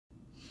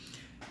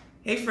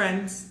Hey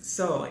friends!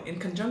 So in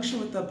conjunction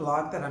with the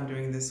blog that I'm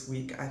doing this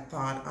week, I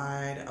thought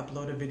I'd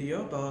upload a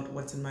video about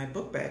what's in my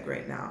book bag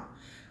right now.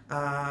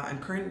 I'm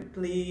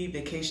currently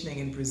vacationing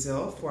in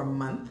Brazil for a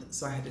month,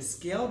 so I had to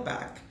scale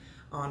back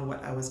on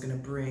what I was going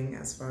to bring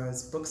as far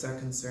as books are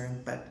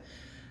concerned, but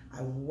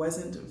I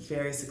wasn't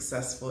very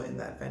successful in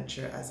that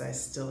venture as I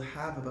still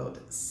have about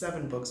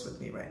 7 books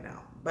with me right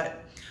now.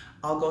 But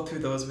I'll go through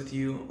those with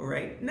you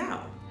right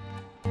now.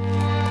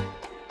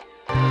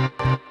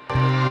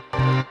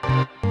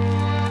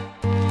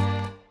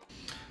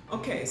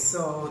 Okay,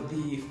 so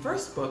the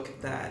first book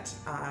that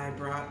I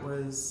brought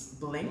was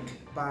Blink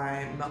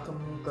by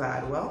Malcolm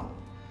Gladwell,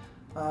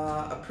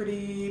 a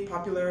pretty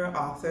popular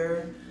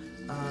author,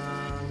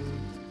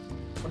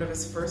 one of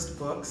his first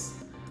books.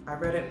 I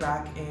read it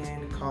back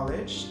in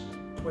college,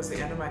 towards the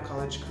end of my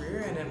college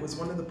career, and it was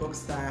one of the books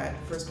that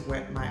first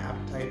whet my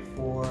appetite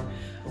for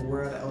a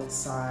world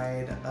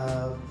outside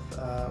of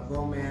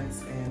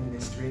romance and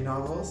mystery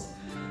novels.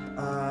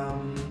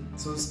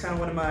 So it's kind of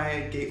one of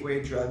my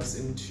gateway drugs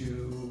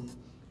into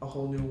a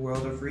whole new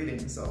world of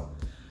reading. So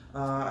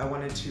I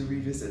wanted to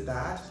revisit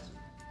that.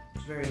 It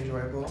was very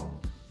enjoyable.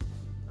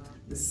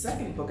 The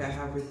second book I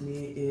have with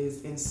me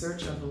is In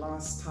Search of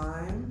Lost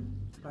Time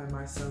by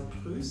Marcel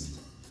Proust.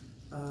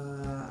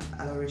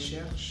 À la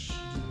recherche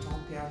du temps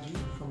perdu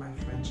for my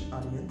French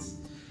audience.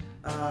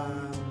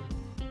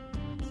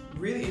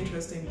 Really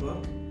interesting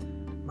book.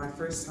 My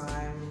first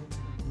time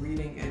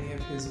reading any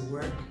of his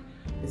work.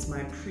 It's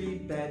my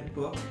pre-bed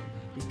book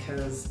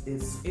because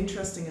it's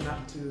interesting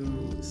enough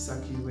to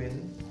suck you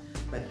in,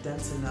 but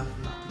dense enough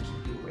not to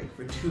keep you awake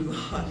for too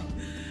long.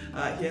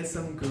 He has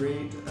some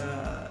great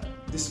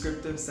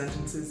descriptive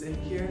sentences in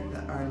here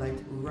that are like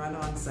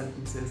run-on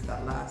sentences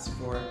that last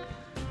for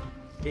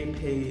a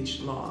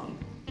page long,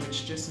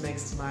 which just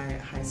makes my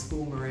high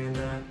school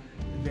Miranda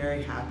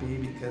very happy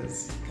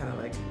because it kind of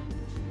like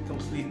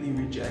completely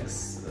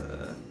rejects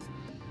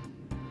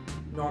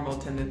normal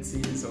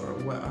tendencies or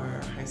what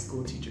our high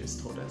school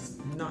teachers told us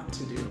not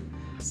to do.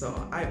 So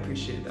I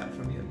appreciate that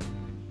from him.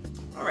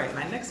 All right,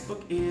 my next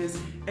book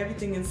is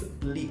Everything is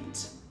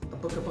Bleeped, a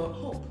book about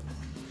hope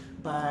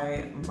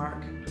by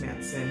Mark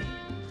Manson.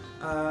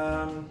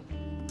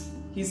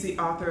 He's the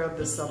author of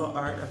The Subtle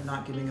Art of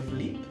Not Giving a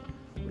Bleep.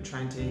 We're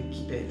trying to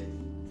keep it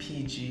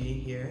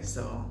PG here,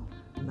 so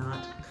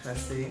not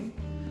cussing.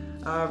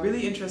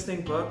 Really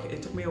interesting book.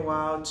 It took me a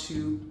while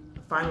to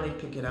finally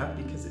pick it up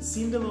because it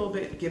seemed a little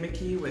bit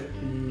gimmicky with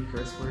the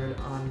curse word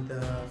on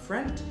the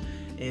front,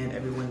 and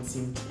everyone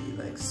seemed to be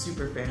like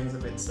super fans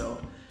of it.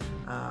 So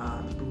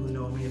people who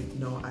know me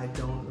know I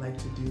don't like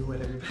to do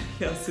what everybody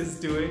else is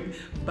doing,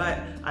 but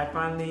I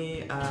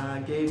finally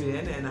gave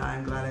in, and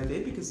I'm glad I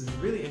did because it's a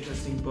really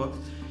interesting book.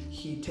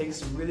 He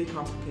takes really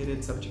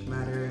complicated subject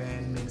matter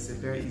and makes it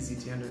very easy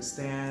to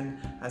understand,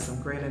 has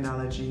some great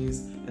analogies,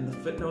 and the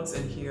footnotes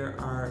in here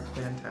are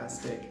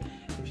fantastic.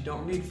 If you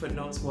don't read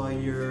footnotes while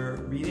you're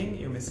reading,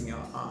 you're missing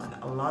out on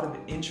a lot of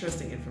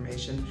interesting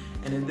information,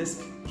 and in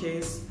this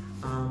case,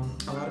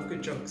 a lot of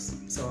good jokes,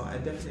 so I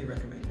definitely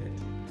recommend it.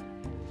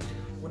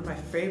 One of my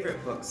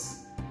favorite books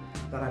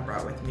that I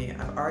brought with me,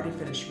 I've already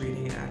finished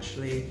reading it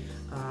actually.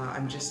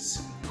 I'm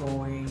just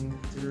going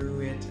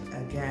through it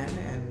again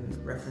and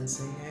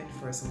referencing it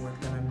for some work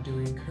that I'm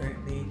doing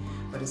currently,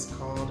 but it's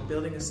called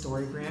Building a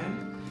Story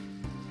Brand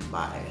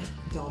by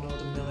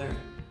Donald Miller.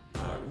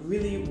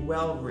 Really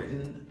well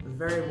written,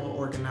 very well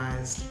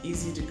organized,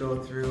 easy to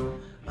go through.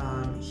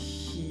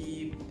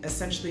 He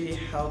essentially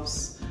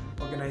helps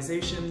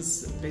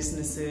organizations,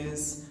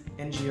 businesses,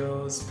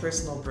 NGOs,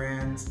 personal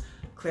brands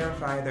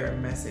clarify their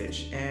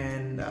message,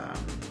 and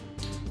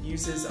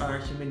uses our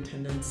human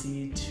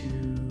tendency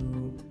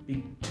to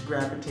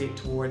gravitate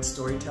towards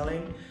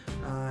storytelling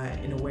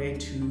in a way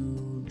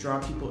to draw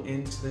people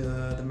into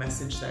the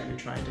message that you're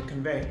trying to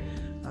convey.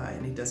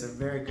 And he does a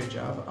very good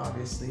job.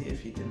 Obviously,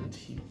 if he didn't,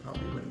 he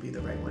probably wouldn't be the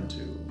right one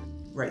to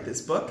write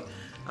this book.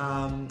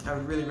 I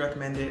would really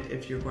recommend it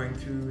if you're going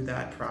through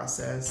that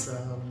process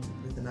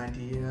with an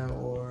idea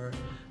or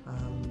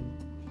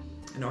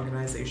an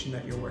organization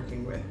that you're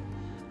working with.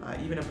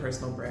 Even a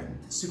personal brand.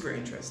 Super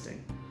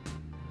interesting.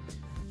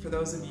 For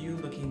those of you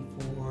looking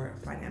for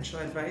financial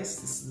advice,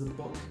 this is a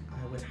book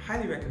I would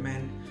highly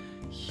recommend.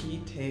 He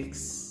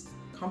takes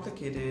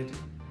complicated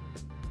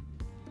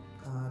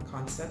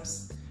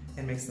concepts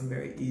and makes them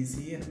very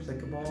easy and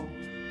applicable.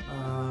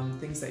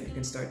 Things that you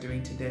can start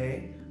doing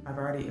today. I've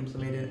already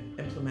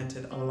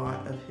implemented a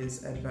lot of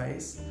his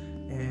advice,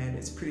 and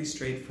it's pretty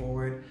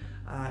straightforward.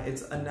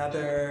 It's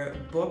another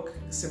book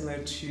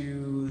similar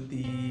to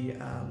the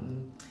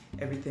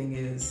Everything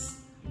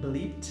is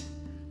Bleeped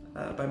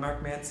by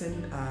Mark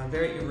Manson.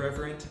 Very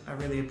irreverent. I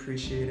really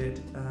appreciate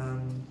it.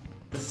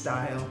 The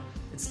style,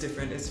 it's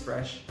different, it's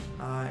fresh,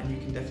 and you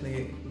can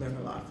definitely learn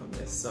a lot from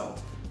this. So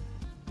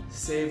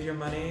save your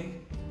money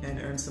and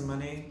earn some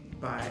money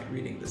by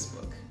reading this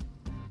book.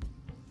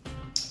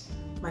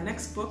 My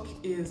next book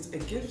is a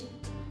gift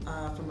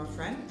from a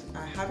friend.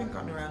 I haven't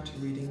gotten around to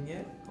reading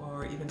it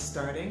or even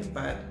starting,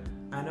 but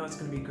I know it's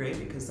going to be great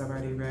because I've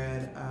already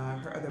read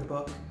her other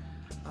book,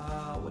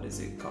 what is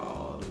it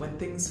called? When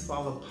Things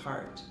Fall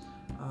Apart.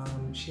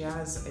 She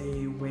has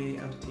a way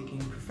of taking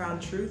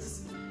profound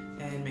truths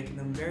and making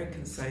them very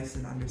concise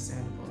and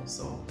understandable.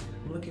 So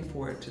I'm looking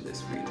forward to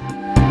this read.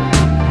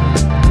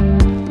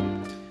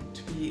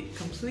 To be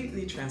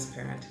completely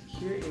transparent,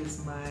 here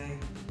is my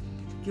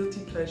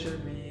guilty pleasure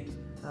read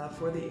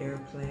for the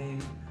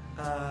airplane.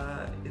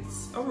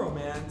 It's a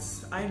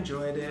romance. I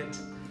enjoyed it.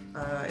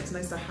 It's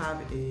nice to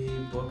have a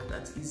book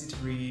that's easy to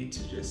read,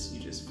 you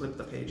just flip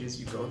the pages,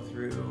 you go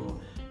through,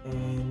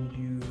 and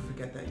you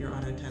forget that you're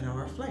on a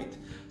 10-hour flight.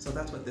 So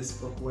that's what this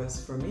book was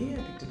for me.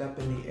 I picked it up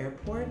in the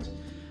airport.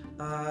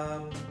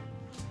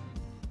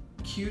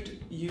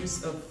 Cute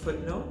use of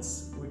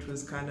footnotes, which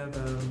was kind of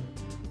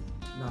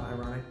not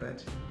ironic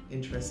but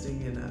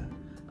interesting in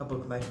a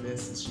book like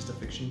this. It's just a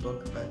fiction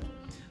book, but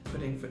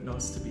putting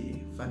footnotes to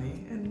be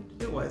funny, and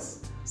it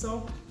was.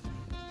 So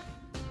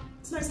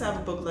it's nice to have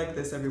a book like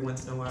this every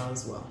once in a while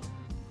as well.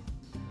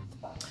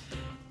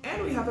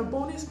 And we have a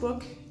bonus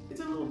book.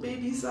 It's a little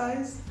baby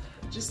size,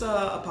 just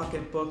a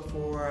pocket book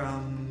for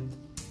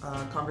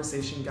a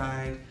conversation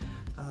guide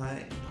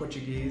in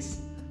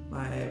Portuguese.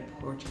 My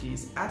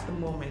Portuguese at the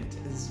moment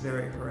is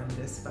very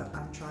horrendous, but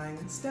I'm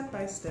trying step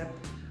by step.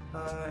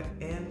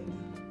 And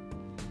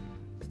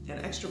an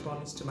extra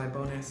bonus to my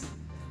bonus,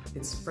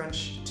 it's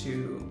French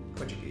to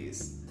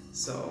Portuguese.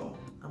 So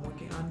I'm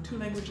working on 2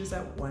 languages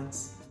at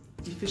once.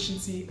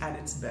 Efficiency at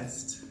its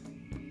best.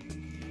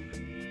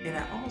 And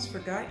I almost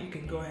forgot, you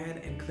can go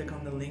ahead and click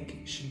on the link,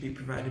 it should be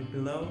provided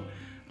below,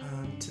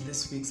 to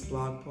this week's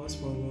blog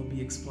post, where we'll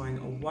be exploring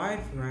a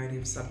wide variety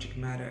of subject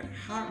matter,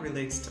 how it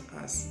relates to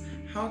us,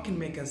 how it can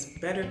make us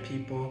better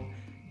people,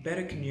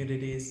 better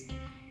communities,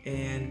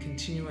 and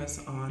continue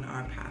us on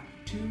our path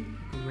to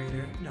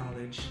greater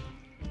knowledge.